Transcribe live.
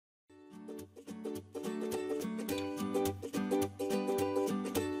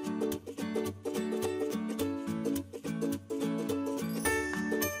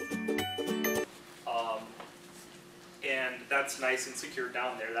that's nice and secure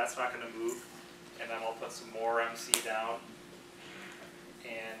down there. That's not going to move. And then I'll put some more MC down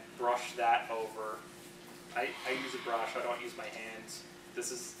and brush that over. I use a brush. I don't use my hands.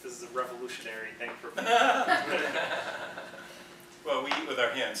 This is a revolutionary thing for me. Well, we eat with our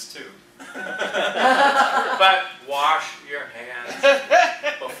hands too. But wash your hands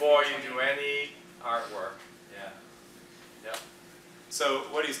before you do any artwork. Yeah. Yep. So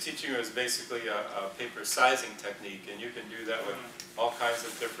what he's teaching you is basically a paper sizing technique, and you can do that with all kinds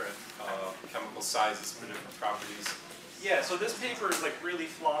of different chemical sizes for different properties. Yeah, so this paper is like really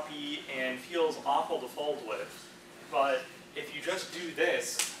floppy and feels awful to fold with. But if you just do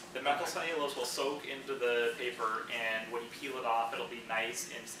this, the methylcellulose will soak into the paper, and when you peel it off, it'll be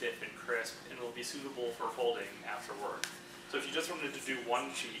nice and stiff and crisp, and it'll be suitable for folding afterward. So if you just wanted to do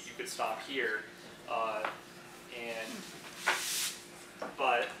one sheet, you could stop here,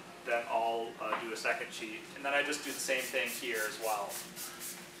 but then I'll do a second sheet, and then I just do the same thing here as well.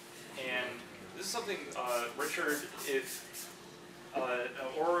 And this is something, Richard, if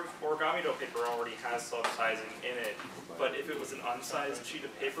origami dough paper already has some sizing in it, but if it was an unsized sheet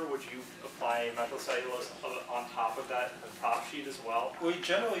of paper, would you apply methylcellulose on top of that top sheet as well? We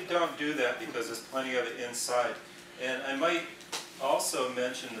generally don't do that because there's plenty of it inside. And I might also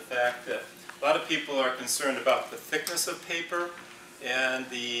mention the fact that a lot of people are concerned about the thickness of paper and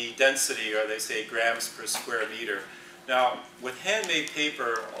the density, or they say grams per square meter. Now, with handmade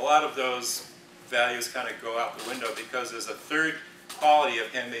paper, a lot of those values kind of go out the window because there's a third quality of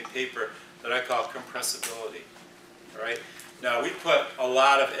handmade paper that I call compressibility. All right? Now, we put a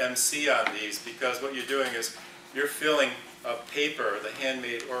lot of MC on these because what you're doing is you're filling a paper, the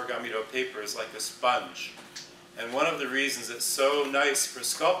handmade origami dough paper, is like a sponge. And one of the reasons it's so nice for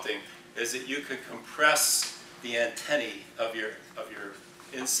sculpting is that you could compress the antennae of your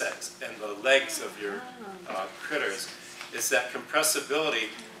insects and the legs of your critters. It's that compressibility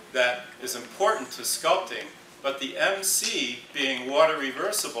that is important to sculpting, but the MC, being water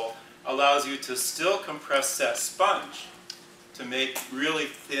reversible, allows you to still compress that sponge to make really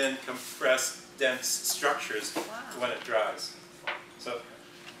thin, compressed, dense structures when it dries. So,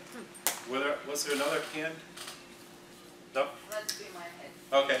 was there another hand? No? Let's be my head.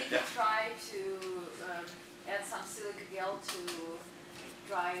 Okay. Did you try to add some silica gel to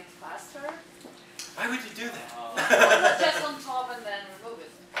dry it faster? Why would you do that? Just on top and then remove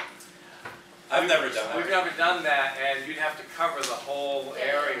it. I've never done that. We've never done that, and you'd have to cover the whole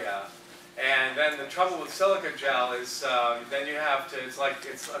area. And then the trouble with silica gel is then you have to,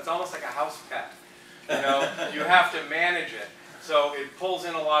 it's almost like a house pet. You know, you have to manage it. So it pulls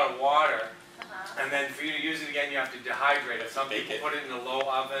in a lot of water, and then for you to use it again, you have to dehydrate it. Some people put it in a low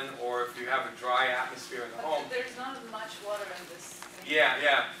oven, or if you have a dry atmosphere in the home. There's not much water in this. Yeah,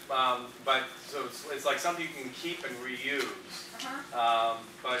 yeah. But so it's like something you can keep and reuse.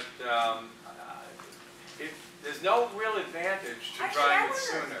 There's no real advantage to drying it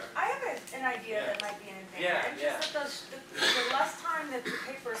sooner. I have an idea that might be an advantage. Yeah, Just that the less time that the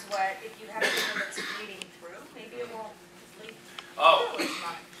paper's wet, if you have something that's bleeding through, maybe it won't bleed through as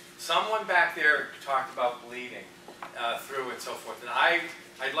much. Someone back there talked about bleeding through and so forth, and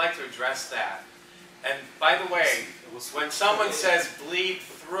I'd like to address that. And by the way, when someone says bleed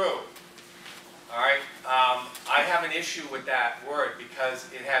through, all right, I have an issue with that word because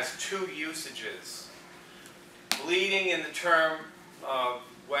it has two usages. Bleeding in the term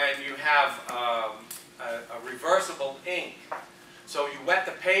when you have a reversible ink. So you wet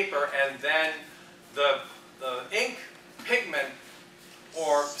the paper and then the ink pigment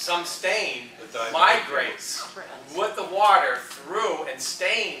or some stain migrates with the water through and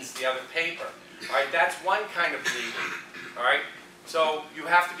stains the other paper. All right, that's one kind of bleeding. All right, so you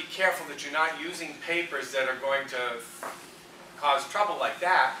have to be careful that you're not using papers that are going to cause trouble like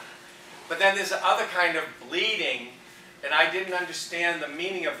that. But then there's another kind of bleeding, and I didn't understand the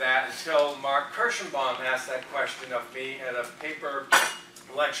meaning of that until Mark Kirschenbaum asked that question of me at a paper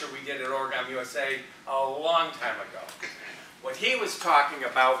lecture we did at Origami USA a long time ago. What he was talking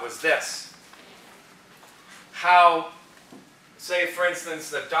about was this. How, say for instance,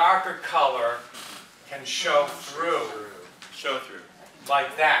 the darker color can show through. Show through.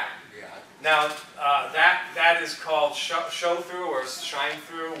 Like that. Now, that is called show through or shine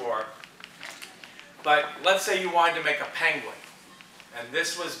through, or. But let's say you wanted to make a penguin, and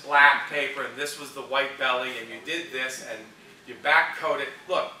this was black paper, and this was the white belly, and you did this, and you backcoat it.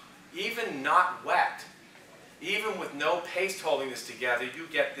 Look, even not wet, even with no paste holding this together, you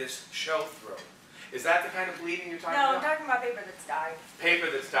get this show through. Is that the kind of bleeding you're talking about? No, I'm talking about paper that's dyed. Paper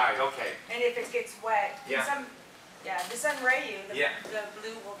that's dyed, okay. And if it gets wet, the sun ray you, the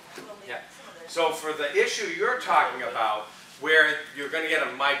blue will leave some of this. So for the issue you're talking about, where you're going to get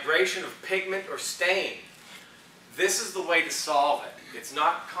a migration of pigment or stain. This is the way to solve it. It's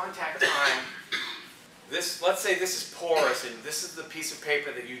not contact time. Let's say this is porous and this is the piece of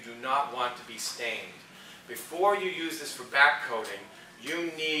paper that you do not want to be stained. Before you use this for backcoating,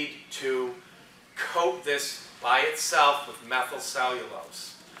 you need to coat this by itself with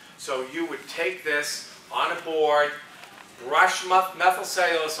methylcellulose. So you would take this on a board, brush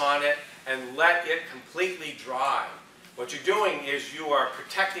methylcellulose on it, and let it completely dry. What you're doing is you are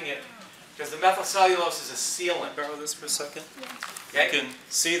protecting it, because the methylcellulose is a sealant. Borrow this for a second? Okay? You can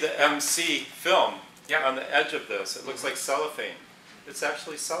see the MC film Yeah. on the edge of this. It looks like cellophane. It's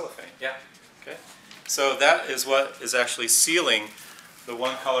actually cellophane. Yeah. Okay? So that is what is actually sealing the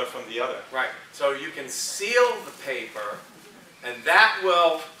one color from the other. Right. So you can seal the paper, and that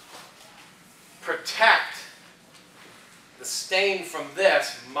will protect the stain from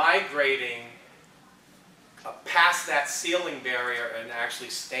this migrating past that sealing barrier and actually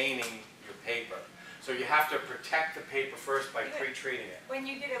staining your paper. So you have to protect the paper first by pre-treating it. When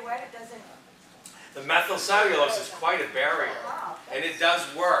you get it wet, it doesn't. The methylcellulose is quite a barrier, Wow. and it does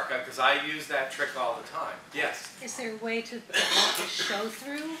work because I use that trick all the time. Yes. Is there a way to show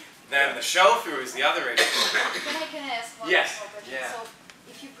through? Then the show-through is the other issue. Can I ask one Yes. more question? Yeah. So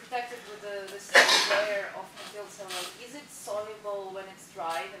if you protect it with this layer of methylcellulose, is it soluble when it's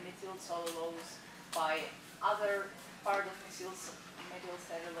dry, the methylcellulose, by other part of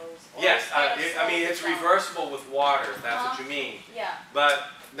methylcellulose? Or Yes, it kind of I mean, slows it's it down? reversible with water, if that's what you mean. Yeah. But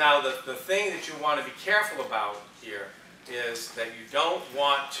now the thing that you want to be careful about here is that you don't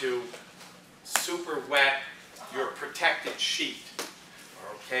want to super wet your protected sheet.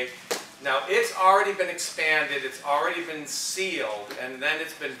 Okay? Now it's already been expanded, it's already been sealed, and then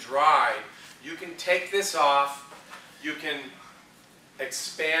it's been dried. You can take this off, you can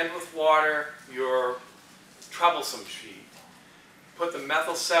expand with water your troublesome sheet. Put the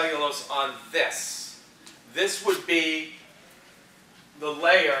methylcellulose on this. This would be the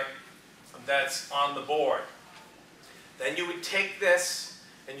layer that's on the board. Then you would take this,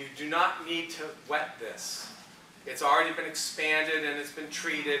 and you do not need to wet this. It's already been expanded and it's been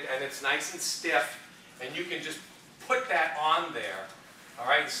treated and it's nice and stiff, and you can just put that on there, all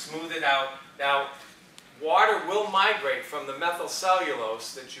right, and smooth it out. Now, water will migrate from the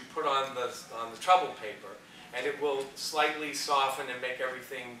methylcellulose that you put on the trouble paper, and it will slightly soften and make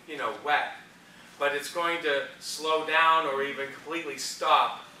everything, you know, wet. But it's going to slow down or even completely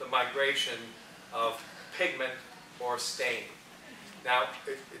stop the migration of pigment or stain. Now,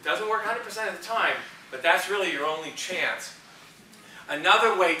 it doesn't work 100% of the time, but that's really your only chance.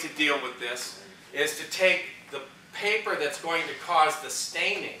 Another way to deal with this is to take the paper that's going to cause the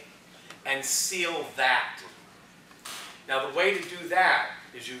staining and seal that. Now, the way to do that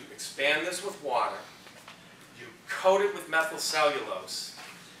is you expand this with water, you coat it with methylcellulose,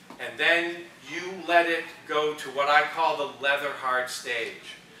 and then you let it go to what I call the leather hard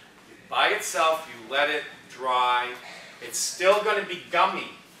stage. By itself, you let it dry. It's still going to be gummy.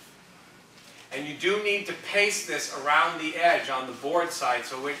 And you do need to paste this around the edge on the board side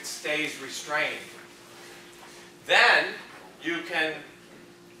so it stays restrained. Then you can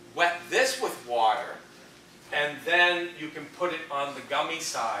wet this with water, and then you can put it on the gummy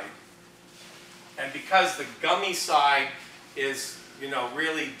side. And because the gummy side is, you know,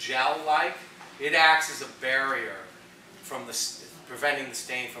 really gel-like, it acts as a barrier from preventing the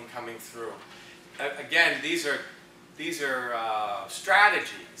stain from coming through. Again, these are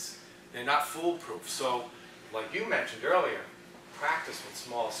strategies. They're not foolproof. So, like you mentioned earlier, practice with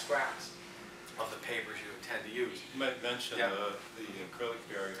small scraps of the papers you intend to use. You might mention Yeah. the acrylic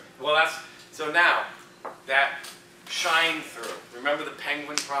barrier. Well, so now, that shine through. Remember the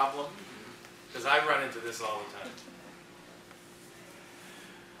penguin problem? Because I run into this all the time.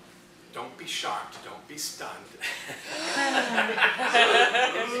 Don't be shocked, don't be stunned.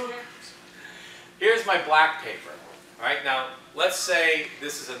 Here's my black paper. All right, now let's say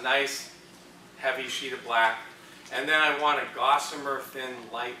this is a nice heavy sheet of black, and then I want a gossamer thin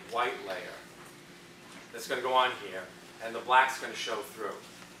light white layer that's going to go on here, and the black's going to show through.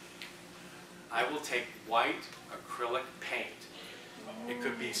 I will take white acrylic paint. It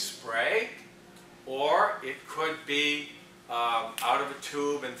could be spray, or it could be out of a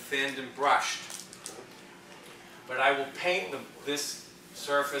tube and thinned and brushed. But I will paint this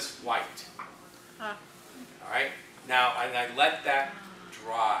surface white. All right? Now, and I let that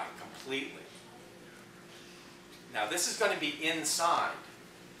dry completely. Now, this is going to be inside.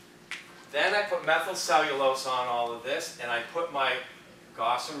 Then I put methylcellulose on all of this, and I put my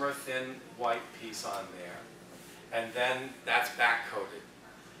gossamer thin white piece on there. And then that's back-coated.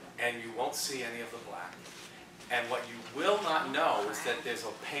 And you won't see any of the black. And what you will not know is that there's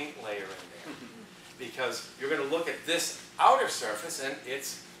a paint layer in there. Because you're going to look at this outer surface and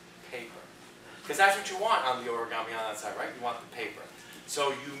it's paper. Because that's what you want on the origami on that side, right? You want the paper. So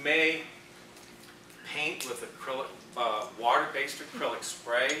you may paint with acrylic, water-based acrylic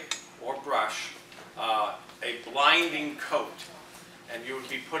spray or brush, a blinding coat. And you would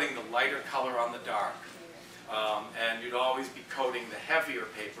be putting the lighter color on the dark. And you'd always be coating the heavier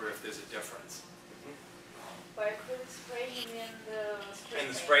paper if there's a difference. By acrylic spray, you mean the spray In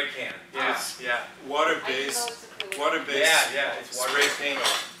the paint? spray can. Yes. Yeah. Water-based, acrylic. water-based It's spray paint.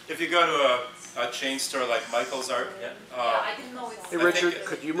 If you go to a chain store like Michael's Art, Yeah, I didn't know it's... Hey I Richard, think-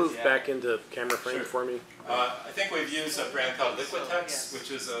 could you move yeah. back into camera frame Sure. for me? I think we've used a brand called Liquitex, which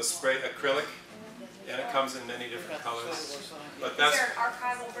is a spray acrylic, and it comes in many different colors. But Is that's, there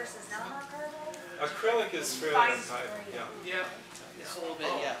archival versus non-archival? acrylic is fairly Fine. archival, yeah. Yeah. It's a little bit,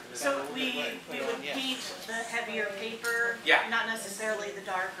 yeah. So we would paint the heavier paper, Yeah. not necessarily the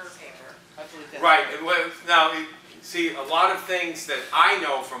darker paper. I believe that's Right. And now, you see, a lot of things that I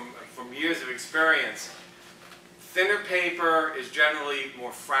know from years of experience, thinner paper is generally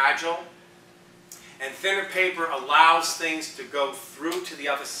more fragile, and thinner paper allows things to go through to the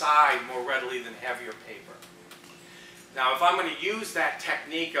other side more readily than heavier paper. Now, if I'm going to use that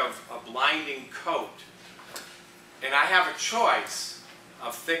technique of a blinding coat, and I have a choice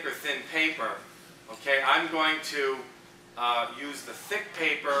of thick or thin paper, okay, I'm going to use the thick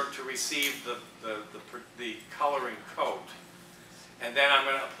paper to receive the coloring coat. And then I'm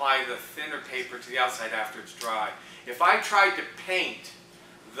going to apply the thinner paper to the outside after it's dry. If I tried to paint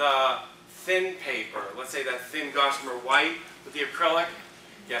the thin paper, let's say that thin gossamer white with the acrylic,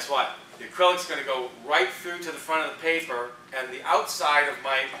 guess what? The acrylic's going to go right through to the front of the paper, and the outside of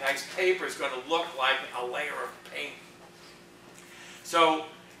my nice paper is going to look like a layer of paint. So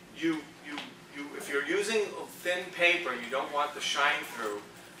if you're using thin paper and you don't want the shine through,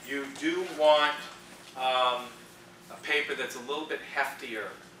 you do want a paper that's a little bit heftier.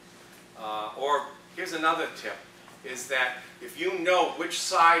 Or here's another tip, is that if you know which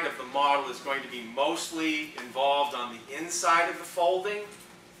side of the model is going to be mostly involved on the inside of the folding,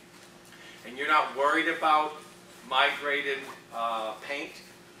 and you're not worried about migrated paint,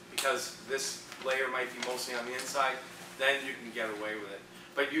 because this layer might be mostly on the inside, then you can get away with it.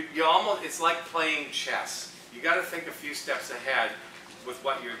 But you almost, it's like playing chess. You got to think a few steps ahead with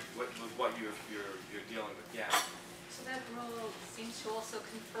what you're dealing with. Yeah. So that rule seems to also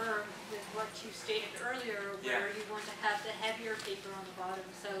confirm with what you stated earlier, where Yeah. you want to have the heavier paper on the bottom.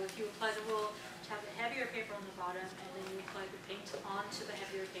 So if you apply the rule to have the heavier paper on the bottom, and then you apply the paint onto the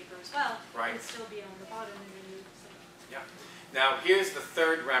heavier paper as well, Right. it would still be on the bottom, and then you. Yeah. Now here's the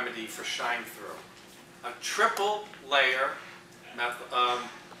third remedy for shine through: a triple layer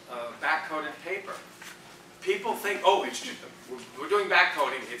back-coated paper. People think, oh, we're doing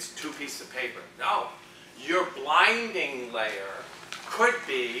back-coating, it's 2 pieces of paper. No, your blinding layer could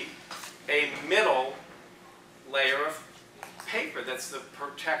be a middle layer of paper that's the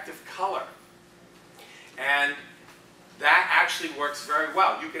protective color. And that actually works very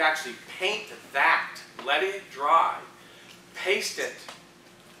well. You could actually paint that, let it dry, paste it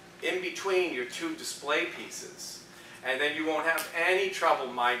in between your 2 display pieces, and then you won't have any trouble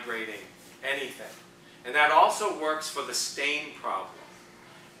migrating anything. And that also works for the stain problem,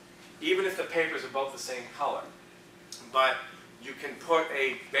 even if the papers are both the same color. But you can put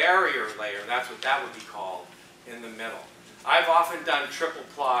a barrier layer, that's what that would be called, in the middle. I've often done triple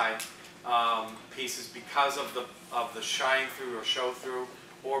ply pieces because of the shine through or show through,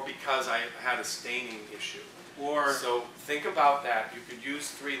 or because I had a staining issue. Or, So think about that. You could use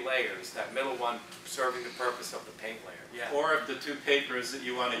 3 layers, that middle one serving the purpose of the paint layer. Yeah. or if the 2 papers that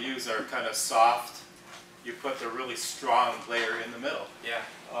you want to use are kind of soft, you put the really strong layer in the middle. Yeah.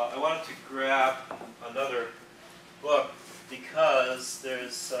 I wanted to grab another book because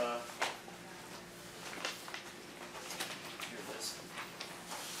there's, here it is.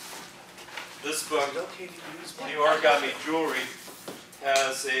 This book, The Origami Jewelry,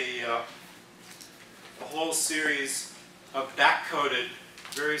 has a whole series of back-coated,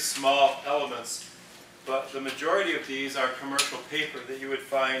 very small elements, but the majority of these are commercial paper that you would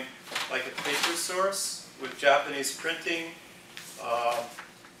find like at Paper Source with Japanese printing.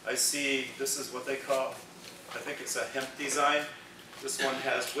 I see this is what they call, I think it's a hemp design. This one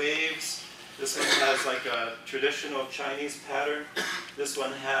has waves. This one has like a traditional Chinese pattern. This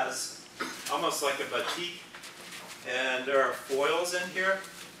one has almost like a batik. And there are foils in here.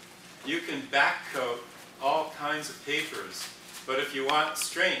 You can back coat all kinds of papers, but if you want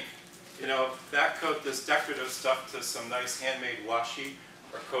strength, you know, back coat this decorative stuff to some nice handmade washi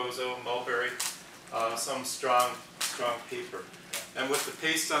or kozo, mulberry, some strong paper. And with the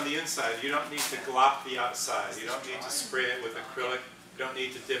paste on the inside, you don't need to glop the outside. You don't need to spray it with acrylic. You don't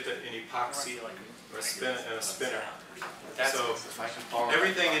need to dip it in epoxy or spin it in a spinner. So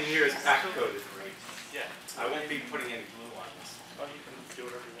everything in here is back coated. Yeah. I won't be putting any glue on this. Well, you can do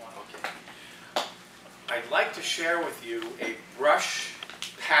whatever you want. Okay. I'd like to share with you a brush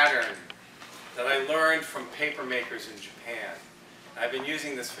pattern that I learned from paper makers in Japan. I've been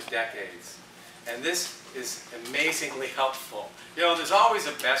using this for decades, and this is amazingly helpful. You know, there's always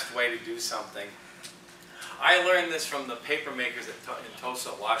a best way to do something. I learned this from the paper makers in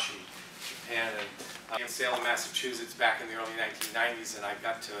Tosa-Washi, Japan, and in Salem, Massachusetts back in the early 1990s, and I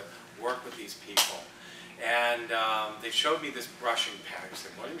got to work with these people. And they showed me this brushing pattern. I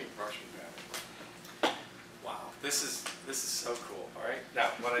said, what do you mean brushing pattern? Wow, this is so cool, all right? Now,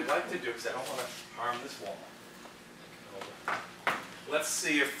 what I'd like to do, because I don't want to harm this wall. Let's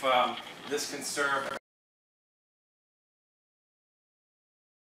see if this can serve